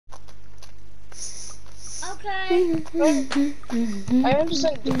Okay. I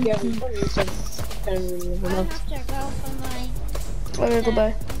understand if you haven't done this, I have to go for my Okay,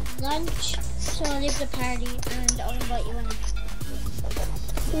 goodbye. lunch, so I'll leave the party and I'll invite you in.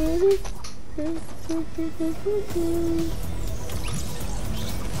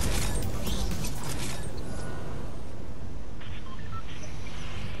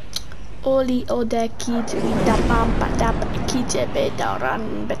 Oli ode kitri da pampa da kitse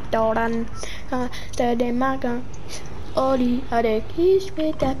betoran de maga. Oli ode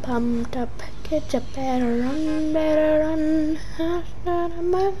kitse da pam da kitse betoran.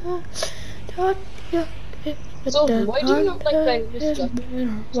 So, why do you not like playing Amist Us?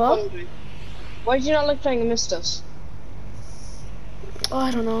 What? Why do you not like playing Amist Us? Oh,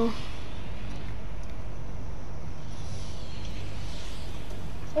 I don't know.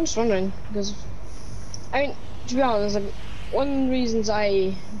 I'm just wondering, because, I mean, to be honest, like, one of the reasons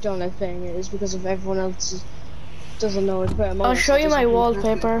I don't like playing it is because of everyone else doesn't know it. I'll show you my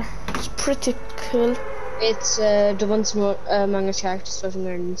wallpaper. It's pretty cool. It's the ones among us characters floating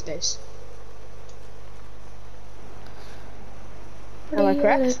around in space. Am I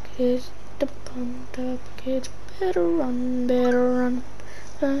correct? The pumped up kids better run, better run.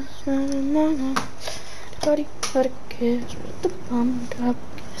 Buddy, kids with the pumped up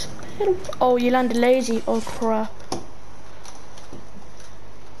kids better. Oh, you landed lazy. Oh crap.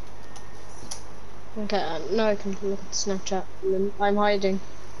 Okay, now I can look at Snapchat. I'm hiding.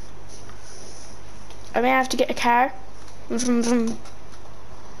 I may have to get a car.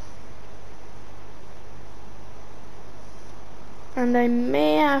 And I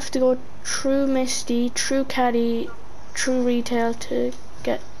may have to go through Misty, through Caddy, through retail to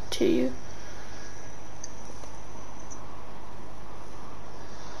get to you.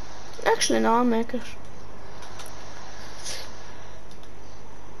 Actually, no, I'll make it.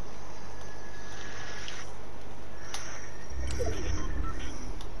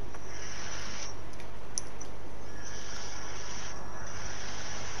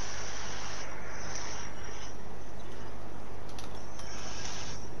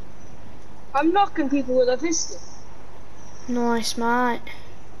 I'm knocking people with a pistol. Nice, mate.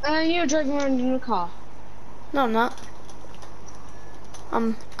 And you're driving around in a car. No, I'm not.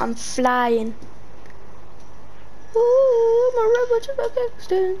 I'm flying. Ooh, my rebel to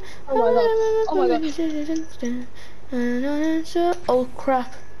Pakistan. Oh my god. Oh my god. Oh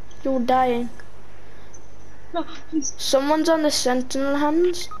crap. You're dying. No, please. Someone's on the sentinel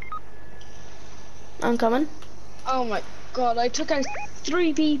hands. I'm coming. Oh my god, I took out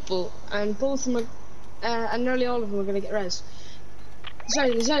 3 people and both of them are, and nearly all of them are gonna get res.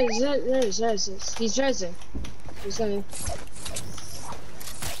 Sorry, he's resing. He's going.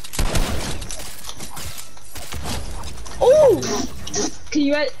 Oh! Can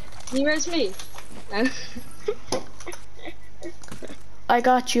you res me? I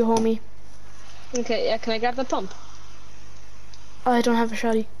got you, homie. Okay, yeah, can I grab the pump? I don't have a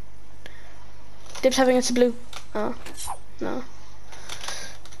shotty. Dip's having it's blue. Oh, no.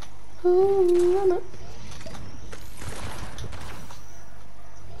 Ooh, I'm up.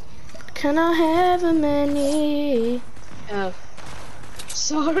 Can I have a mini? Oh,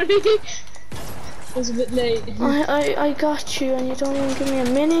 sorry. It was a bit late. I got you and you don't even give me a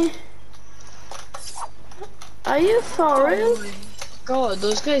mini? Are you for real? Oh my god,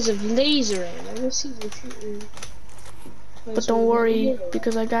 those guys have laser aim. I will see them shooting. But don't worry,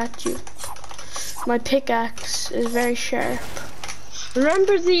 because I got you. My pickaxe is very sharp.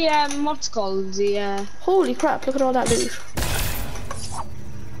 Remember the, what's called, the, Holy crap, look at all that loot.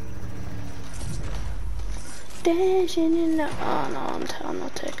 Dashing in the... Oh no, I'm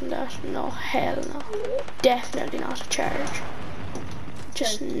not taking that. No, hell no. Definitely not a charge.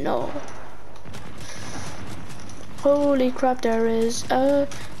 Just no. Holy crap, there is a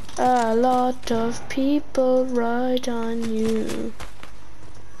lot of people right on you.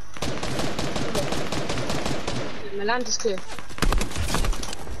 my land is clear.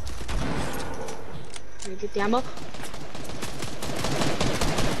 Let me get the ammo.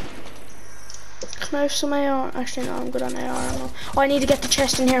 Can I have some AR? Actually no, I'm good on AR ammo. Oh, I need to get the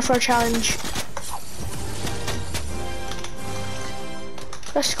chest in here for a challenge.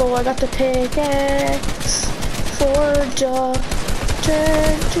 Let's go, I got the pickaxe for Dr.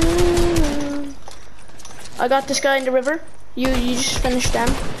 Doom. I got this guy in the river. You just finished them.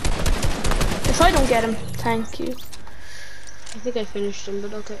 If I don't get him, thank you. I think I finished him,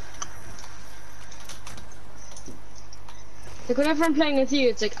 but okay. Like whenever I'm playing with you,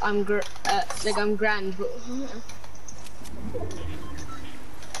 it's like I'm grand, but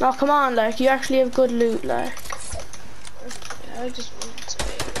Oh come on, like you actually have good loot, like. I just want to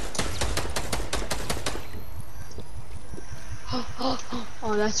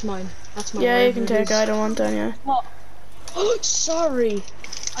Oh, that's mine. That's mine. Yeah, you can wherever it take it. is. I don't want any. Yeah. Oh. Oh, sorry.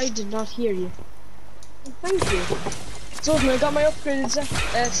 I did not hear you. Thank you. So I got my upgraded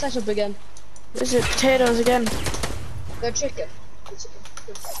setup again. Is it potatoes again? They're chicken.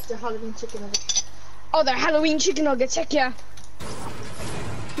 The Halloween chicken nuggets. Oh, they're Halloween chicken nuggets, heck yeah.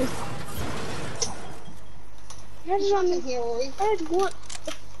 I had one.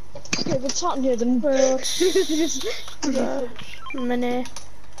 Okay, what's not near them? Mini.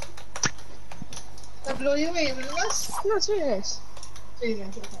 That blow you away, but it was? No, it's very nice.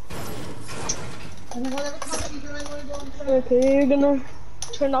 Okay, you're gonna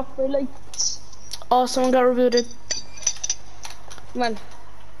turn off the lights. Oh, someone got rebooted. When?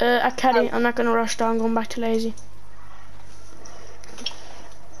 At Caddy. I'm not gonna rush down. I'm going back to lazy.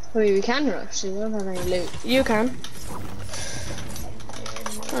 I mean, we can rush. We don't have any loot. You can.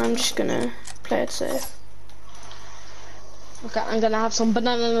 I'm just gonna play it safe. Okay, I'm gonna have some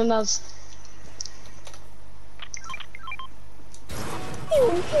bananas.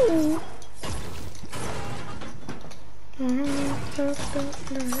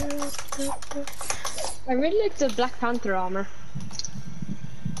 I really like the Black Panther armor.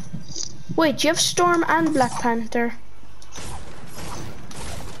 Wait, you have Storm and Black Panther?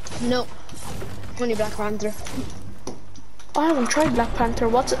 No, only Black Panther. I haven't tried Black Panther.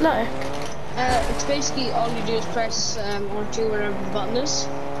 What's it like? It's basically all you do is press R2 wherever the button is,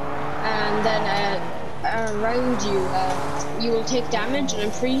 and then around you, you will take damage, and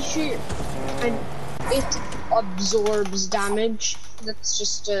I'm pretty sure it absorbs damage. That's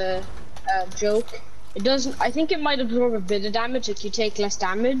just a joke. It doesn't. I think it might absorb a bit of damage if you take less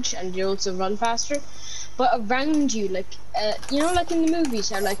damage and you also run faster. But around you, like you know, like in the movies,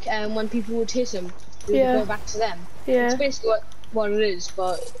 how like when people would hit him, they would go back to them. Yeah. It's basically what it is,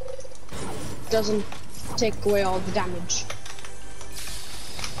 but it doesn't take away all the damage.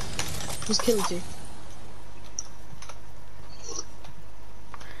 Just kills you.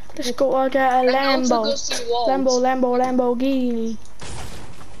 Let's go get a Lambo. Lamborghini.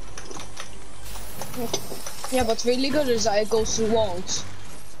 Yeah, what's really good is that it goes through walls.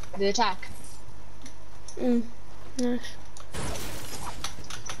 The attack. Nice.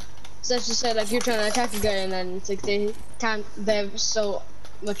 So that's just say like you're trying to attack a guy and then it's like they have so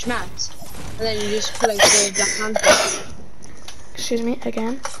much mats. And then you just pull out the Black Panther. Excuse me,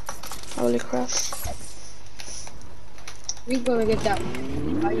 again. Holy crap. We're gonna get that.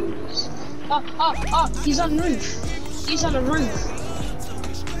 Oh, he's on the roof. He's on a roof.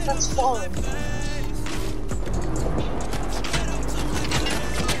 That's falling.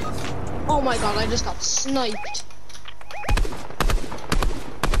 Oh my god, I just got sniped.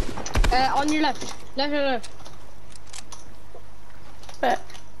 On your left. Left.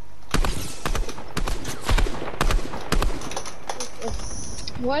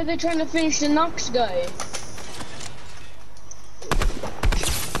 Why are they trying to finish the Nox guy?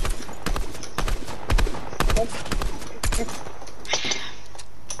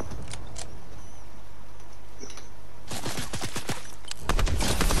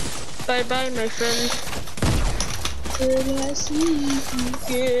 Bye bye, my friend.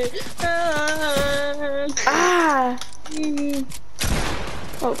 Ah!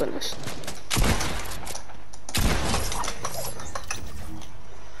 Oh goodness.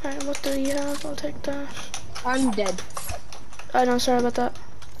 Alright, what do you have? I'll take that. I'm dead. I know, sorry about that.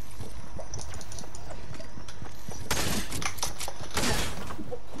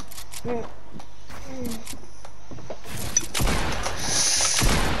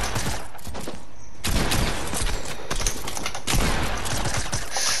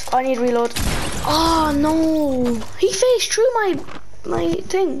 I need reload. Oh no! He faced through my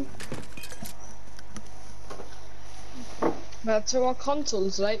thing. That's what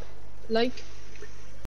consoles like.